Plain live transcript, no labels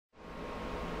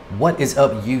What is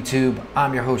up, YouTube?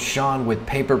 I'm your host Sean with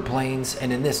Paper Planes,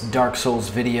 and in this Dark Souls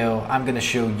video I'm going to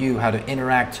show you how to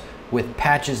interact with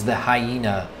Patches the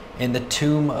Hyena in the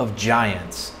Tomb of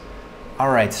Giants.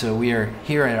 Alright, so we are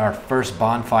here at our first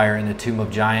bonfire in the Tomb of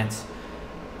Giants.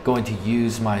 Going to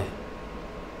use my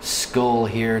skull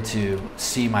here to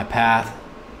see my path.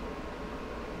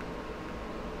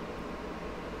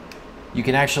 You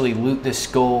can actually loot this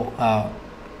skull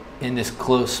in this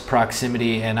close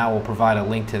proximity, and I will provide a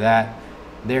link to that.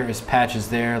 There is Patches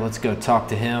there. Let's go talk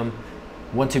to him.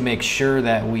 Want to make sure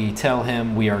that we tell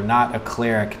him we are not a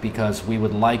cleric because we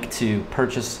would like to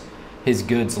purchase his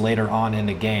goods later on in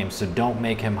the game, so don't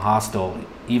make him hostile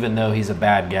even though he's a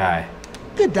bad guy.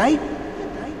 Good day.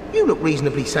 You look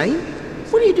reasonably sane.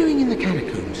 What are you doing in the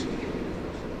catacombs?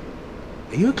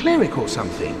 Are you a cleric or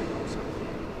something?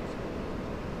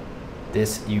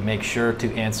 This you make sure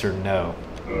to answer no.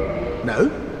 No?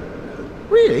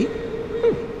 Really?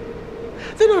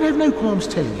 Then I'd have no qualms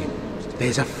telling you.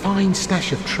 There's a fine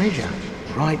stash of treasure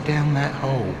right down that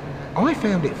hole. I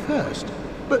found it first,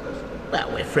 but, well,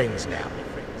 we're friends now,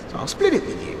 so I'll split it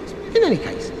with you. In any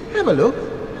case, have a look.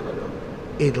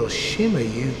 It'll shimmer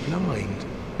you blind.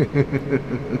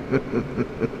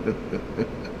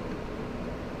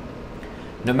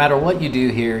 No matter what you do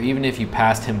here, even if you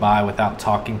passed him by without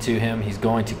talking to him, he's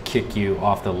going to kick you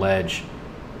off the ledge.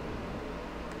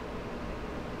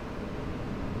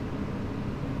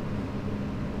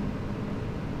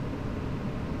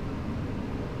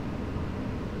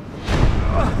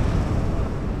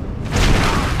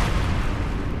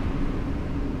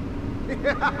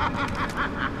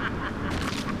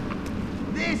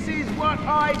 This is what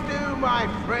I do, my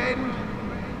friend.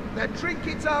 The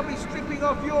trinkets I'll be stripping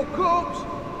off your corpse,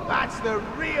 that's the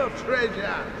real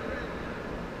treasure.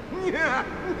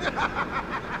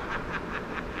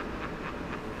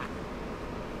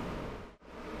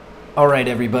 Alright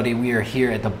everybody, we are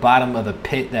here at the bottom of the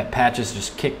pit that Patches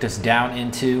just kicked us down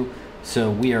into.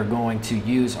 So we are going to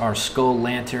use our skull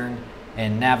lantern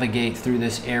and navigate through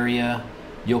this area.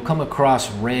 You'll come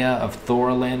across Rhea of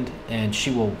Thorland, and she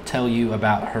will tell you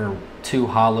about her 2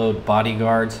 hollowed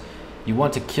bodyguards. You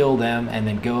want to kill them and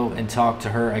then go and talk to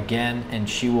her again, and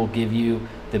she will give you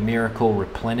the miracle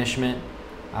replenishment.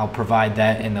 I'll provide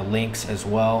that in the links as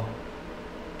well.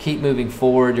 Keep moving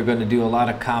forward. You're going to do a lot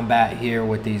of combat here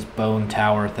with these bone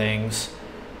tower things.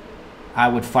 I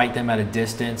would fight them at a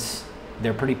distance.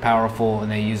 They're pretty powerful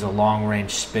and they use a long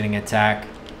range spinning attack.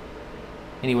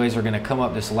 Anyways, we're going to come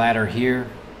up this ladder here.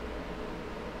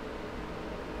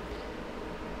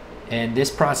 And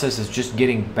this process is just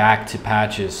getting back to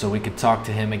Patches so we could talk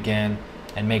to him again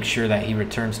and make sure that he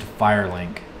returns to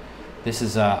Firelink. This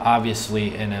is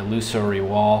obviously an illusory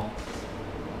wall.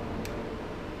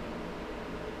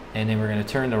 And then we're going to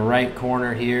turn the right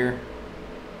corner here.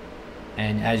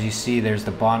 And as you see, there's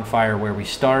the bonfire where we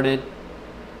started.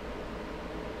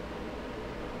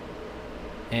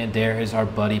 And there is our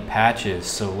buddy Patches.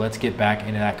 So let's get back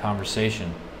into that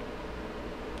conversation.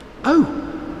 Oh,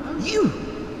 you!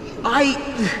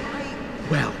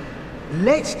 Well,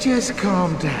 let's just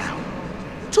calm down.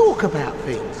 Talk about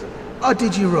things. I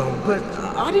did you wrong, but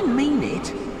I didn't mean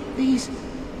it. These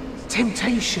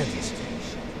temptations,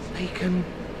 they can,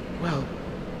 well,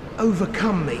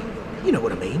 overcome me. You know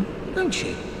what I mean, don't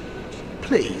you?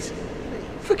 Please,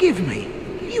 forgive me.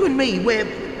 You and me, we're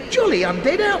jolly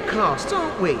undead outcasts,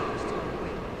 aren't we?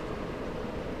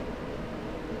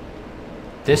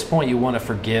 At this point, you want to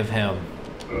forgive him.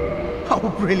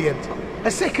 Oh, brilliant.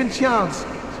 A second chance.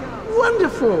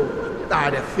 Wonderful. I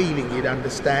had a feeling you'd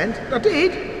understand. I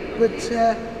did. But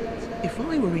if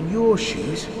I were in your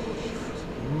shoes,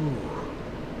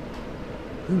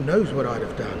 who knows what I'd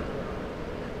have done.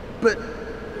 But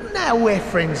now we're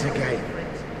friends again.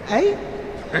 Eh?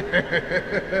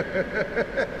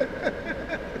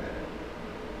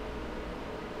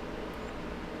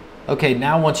 Okay,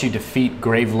 now once you defeat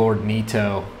Gravelord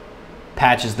Nito,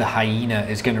 Patches the Hyena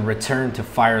is going to return to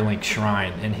Firelink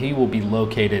Shrine, and he will be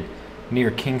located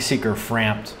near Kingseeker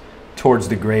Frampt towards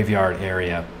the graveyard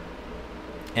area.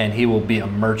 And he will be a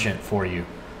merchant for you.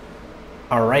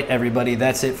 Alright everybody,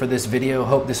 that's it for this video.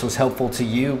 Hope this was helpful to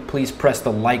you. Please press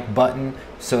the like button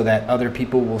so that other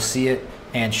people will see it,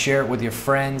 and share it with your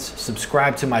friends.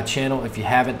 Subscribe to my channel if you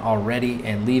haven't already,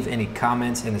 and leave any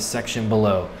comments in the section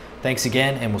below. Thanks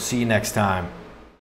again, and we'll see you next time.